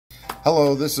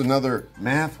Hello, this is another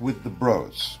Math with the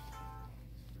Bros.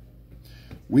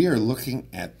 We are looking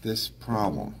at this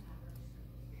problem.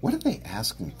 What are they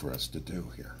asking for us to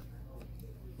do here?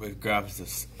 With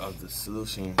graphs of the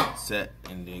solution set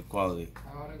in the equality.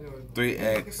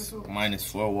 3x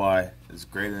minus 4y is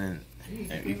greater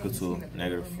than or equal to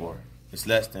negative 4. It's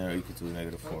less than or equal to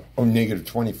negative 4. Oh, negative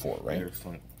 24, right? Negative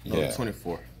 20. No, Yeah.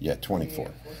 24. Yeah,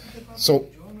 24. So,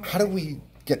 how do we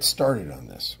get started on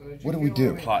this? What do we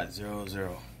do? Plot 0,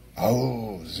 0.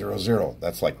 Oh, 0, 0.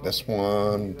 That's like this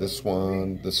one, this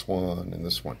one, this one, and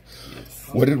this one. Yes.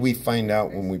 What did we find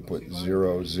out when we put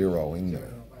 0, 0 in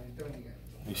there?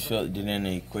 We filled it in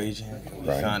the equation. We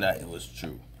found out it was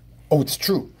true. Oh, it's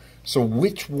true. So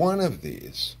which one of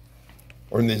these,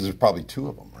 or there's probably two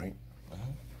of them, right?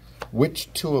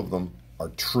 Which two of them are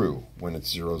true when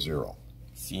it's 0, 0?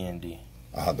 C and D.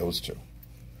 Those two.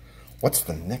 What's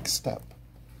the next step?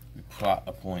 We plot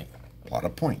a point. Plot a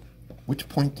point. Which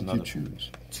point did you choose?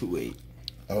 2, 8.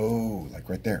 Oh, like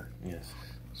right there. Yes.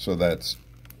 So that's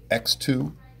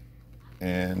x2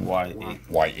 and y8.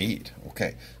 y8.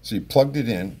 Okay. So you plugged it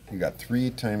in. You got 3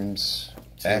 times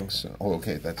 2. x. Oh,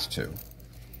 okay. That's 2.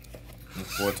 And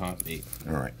 4 times 8.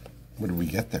 All right. What did we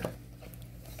get there?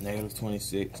 Negative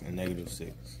 26 and negative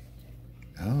 6.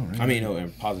 Oh, right. I mean, no,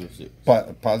 and positive 6.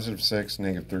 But positive 6,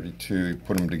 negative 32. You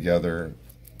put them together.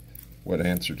 What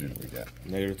answer did we get?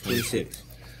 Negative 26.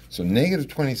 So negative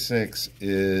 26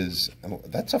 is,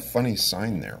 that's a funny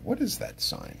sign there. What is that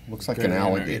sign? Looks like an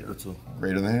alligator.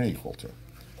 Greater than or equal to.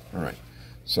 All right.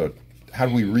 So how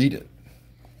do we read it?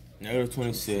 Negative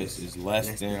 26 is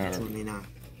less than or 29.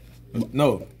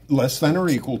 No. Less than or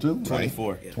equal to?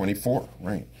 24. Right? 24,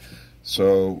 right.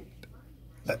 So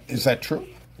is that true?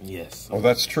 Yes. Oh,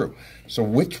 that's true. So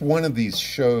which one of these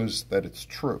shows that it's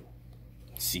true?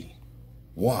 C.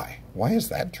 Why? Why is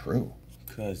that true?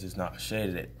 Because it's not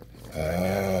shaded.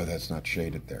 That's not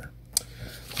shaded there.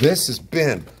 This has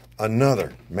been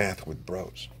another Math with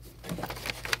Bros.